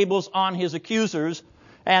the tables on his accusers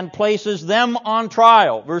and places them on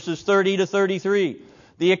trial, verses 30 to 33.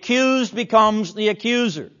 The accused becomes the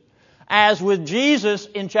accuser. As with Jesus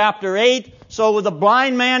in chapter 8, so with the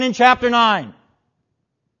blind man in chapter 9.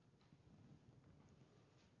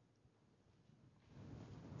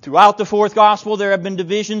 Throughout the fourth gospel, there have been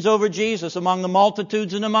divisions over Jesus among the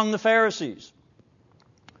multitudes and among the Pharisees.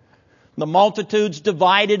 The multitudes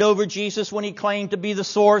divided over Jesus when he claimed to be the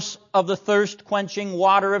source of the thirst-quenching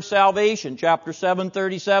water of salvation, chapter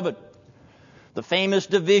 7:37. The famous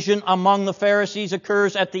division among the Pharisees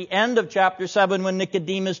occurs at the end of chapter 7 when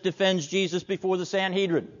Nicodemus defends Jesus before the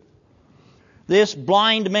Sanhedrin. This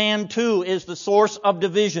blind man, too, is the source of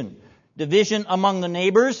division. Division among the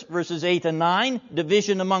neighbors, verses 8 and 9.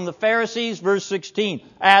 Division among the Pharisees, verse 16.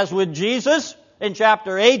 As with Jesus in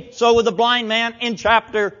chapter 8, so with the blind man in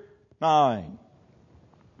chapter 9.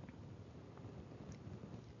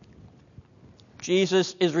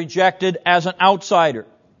 Jesus is rejected as an outsider,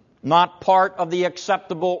 not part of the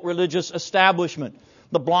acceptable religious establishment.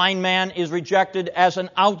 The blind man is rejected as an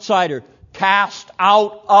outsider, cast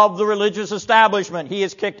out of the religious establishment. He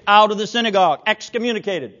is kicked out of the synagogue,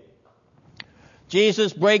 excommunicated.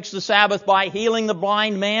 Jesus breaks the Sabbath by healing the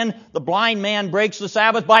blind man. The blind man breaks the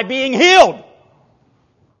Sabbath by being healed.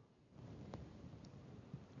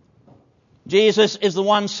 Jesus is the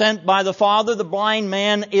one sent by the Father. The blind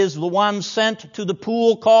man is the one sent to the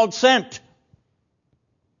pool called Sent.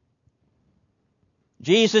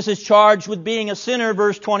 Jesus is charged with being a sinner,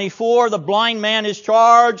 verse 24. The blind man is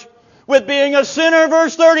charged with being a sinner,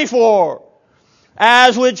 verse 34.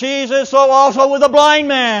 As with Jesus, so also with the blind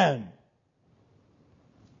man.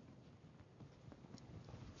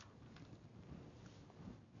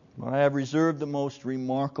 But I have reserved the most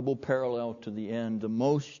remarkable parallel to the end, the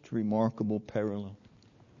most remarkable parallel.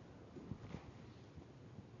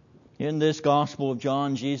 In this Gospel of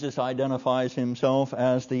John, Jesus identifies himself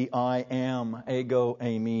as the I am, ego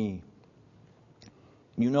eimi.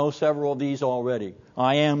 You know several of these already.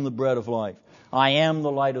 I am the bread of life. I am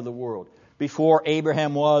the light of the world. Before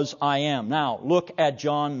Abraham was, I am. Now, look at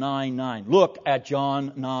John 9:9. Look at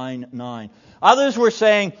John 9:9. Others were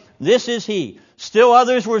saying, this is he. Still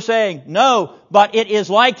others were saying, no, but it is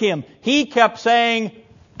like him. He kept saying,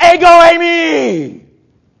 ego eimi!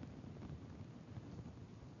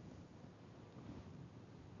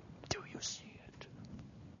 Do you see it?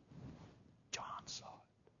 John saw it.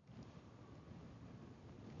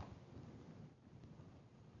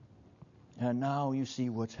 And now you see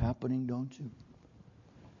what's happening, don't you?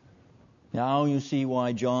 Now you see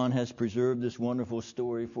why John has preserved this wonderful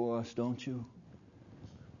story for us, don't you?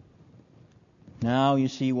 Now you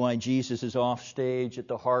see why Jesus is off stage at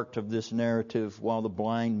the heart of this narrative while the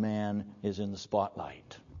blind man is in the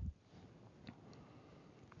spotlight.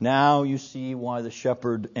 Now you see why the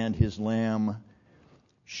shepherd and his lamb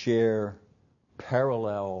share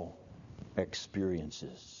parallel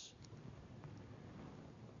experiences.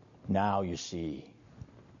 Now you see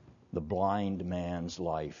the blind man's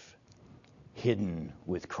life hidden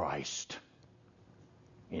with Christ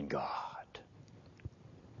in God.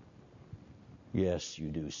 Yes, you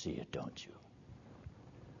do see it, don't you?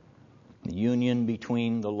 The union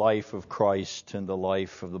between the life of Christ and the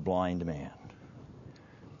life of the blind man.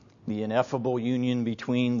 The ineffable union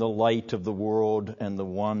between the light of the world and the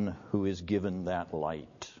one who is given that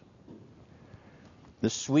light. The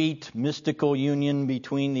sweet, mystical union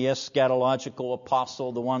between the eschatological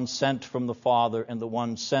apostle, the one sent from the Father, and the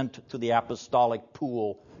one sent to the apostolic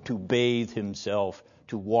pool to bathe himself,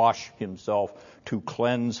 to wash himself, to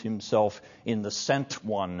cleanse himself in the sent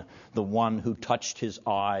one, the one who touched his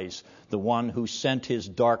eyes, the one who sent his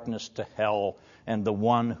darkness to hell, and the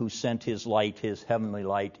one who sent his light, his heavenly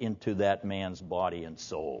light, into that man's body and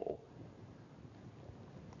soul.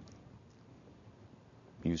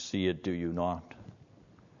 You see it, do you not?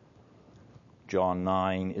 John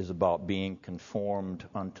 9 is about being conformed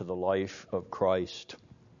unto the life of Christ.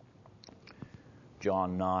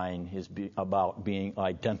 John 9 is about being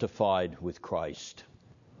identified with Christ.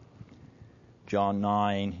 John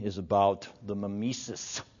 9 is about the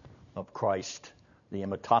mimesis of Christ, the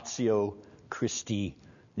imitatio Christi,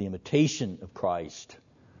 the imitation of Christ.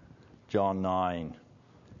 John 9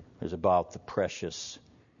 is about the precious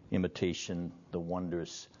imitation, the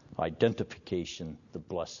wondrous identification, the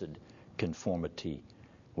blessed conformity,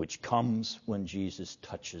 which comes when Jesus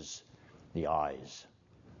touches the eyes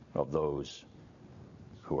of those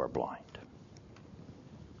who are blind.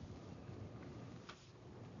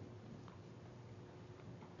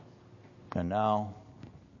 And now,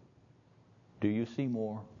 do you see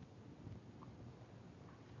more?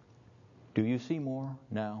 Do you see more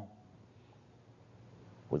now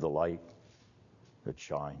with the light that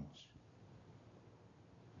shines?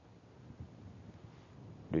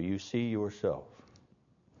 Do you see yourself?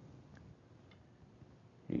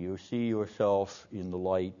 Do you see yourself in the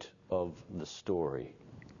light of the story?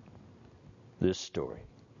 This story.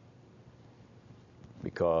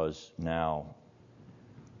 Because now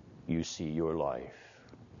you see your life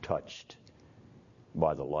touched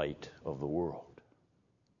by the light of the world.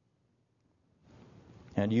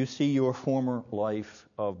 And you see your former life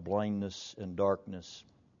of blindness and darkness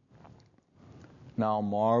now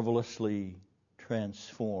marvelously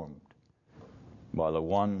transformed by the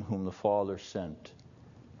one whom the Father sent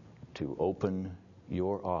to open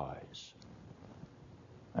your eyes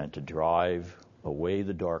and to drive away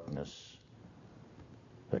the darkness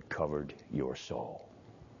that covered your soul.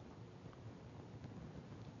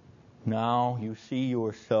 Now you see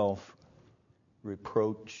yourself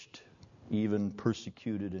reproached, even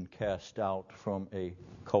persecuted and cast out from a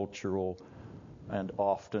cultural and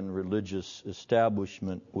often religious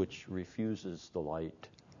establishment which refuses the light,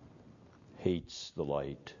 hates the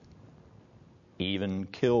light, even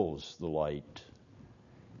kills the light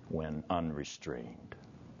when unrestrained.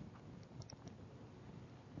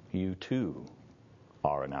 You too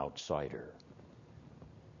are an outsider,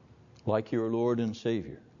 like your Lord and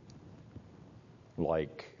Savior,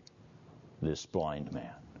 like this blind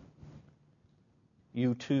man.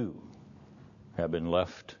 You too have been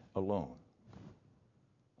left alone,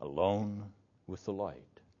 alone with the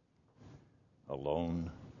light,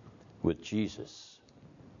 alone with Jesus,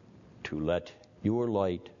 to let your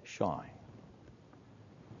light shine,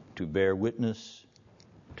 to bear witness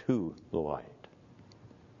to the light.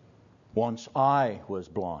 Once I was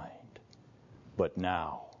blind, but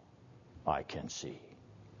now I can see.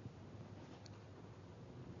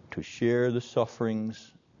 To share the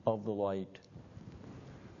sufferings of the light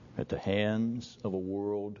at the hands of a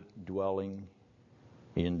world dwelling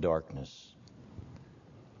in darkness.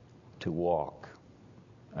 To walk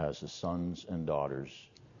as the sons and daughters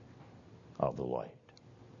of the light.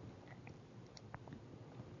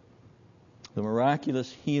 The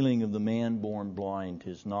miraculous healing of the man born blind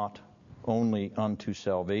is not only unto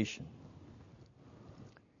salvation.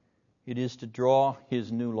 It is to draw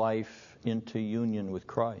his new life into union with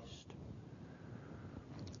Christ,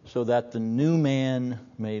 so that the new man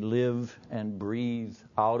may live and breathe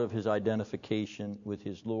out of his identification with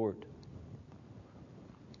his Lord.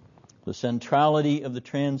 The centrality of the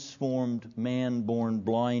transformed man born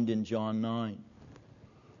blind in John 9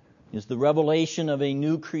 is the revelation of a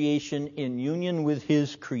new creation in union with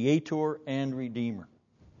his Creator and Redeemer.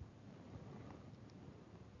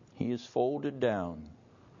 He is folded down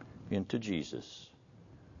into Jesus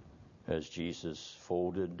as Jesus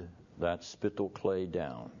folded that spittle clay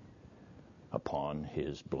down upon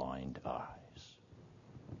his blind eyes.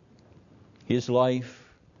 His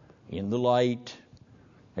life in the light,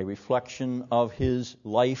 a reflection of his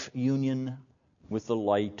life union with the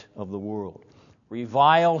light of the world.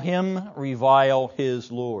 Revile him, revile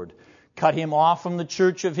his Lord. Cut him off from the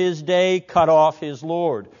church of his day, cut off his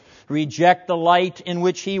Lord. Reject the light in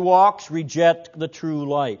which he walks, reject the true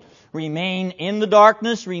light. Remain in the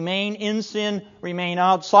darkness, remain in sin, remain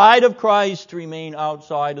outside of Christ, remain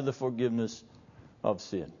outside of the forgiveness of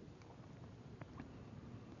sin.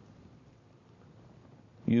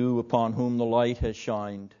 You upon whom the light has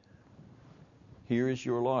shined, here is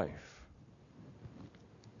your life.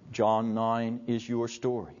 John 9 is your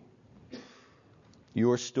story.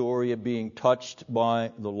 Your story of being touched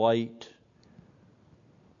by the light.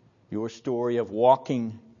 Your story of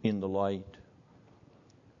walking in the light.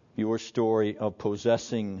 Your story of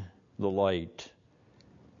possessing the light,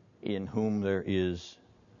 in whom there is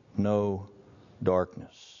no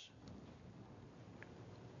darkness.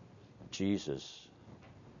 Jesus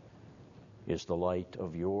is the light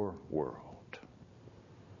of your world,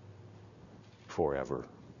 forever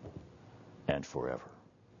and forever.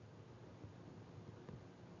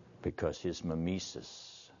 Because his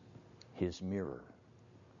mimesis, his mirror,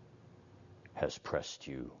 has pressed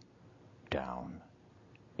you down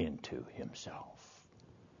into himself.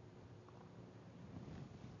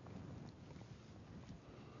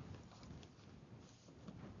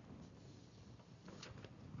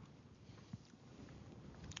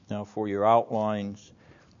 Now for your outlines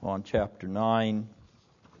on chapter 9,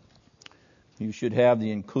 you should have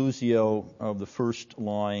the inclusio of the first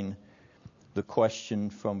line, the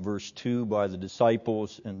question from verse 2 by the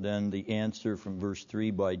disciples, and then the answer from verse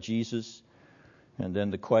 3 by Jesus, and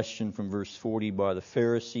then the question from verse 40 by the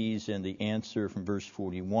Pharisees, and the answer from verse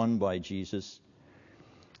 41 by Jesus.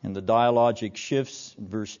 And the dialogic shifts,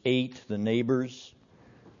 verse 8, the neighbors,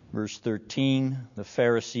 verse 13, the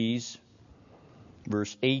Pharisees,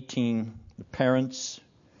 verse 18, the parents,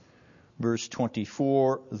 verse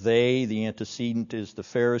 24, they, the antecedent is the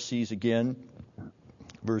Pharisees again,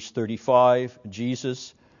 verse 35,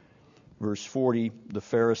 Jesus, verse 40, the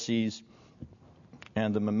Pharisees,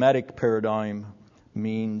 and the mimetic paradigm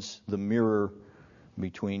means the mirror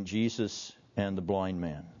between Jesus and the blind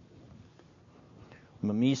man.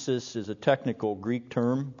 Mimesis is a technical Greek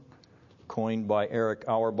term coined by Eric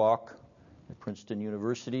Auerbach at Princeton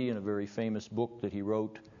University in a very famous book that he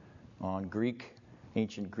wrote on Greek,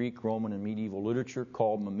 ancient Greek, Roman, and medieval literature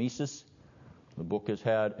called Mimesis. The book has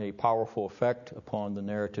had a powerful effect upon the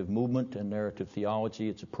narrative movement and narrative theology.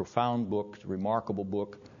 It's a profound book, it's a remarkable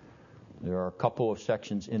book. There are a couple of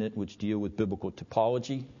sections in it which deal with biblical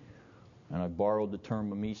typology, and I borrowed the term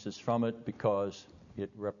mimesis from it because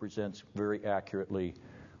it represents very accurately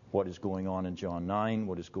what is going on in John 9,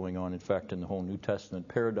 what is going on, in fact, in the whole New Testament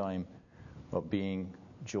paradigm of being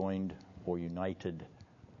joined or united,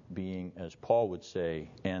 being, as Paul would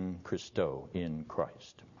say, en Christo, in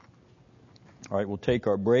Christ. All right, we'll take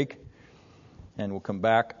our break, and we'll come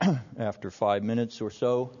back after 5 minutes or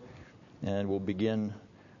so, and we'll begin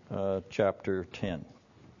chapter 10.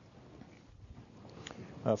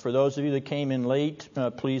 For those of you that came in late,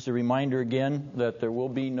 please a reminder again that there will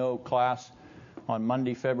be no class on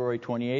Monday, February 28th.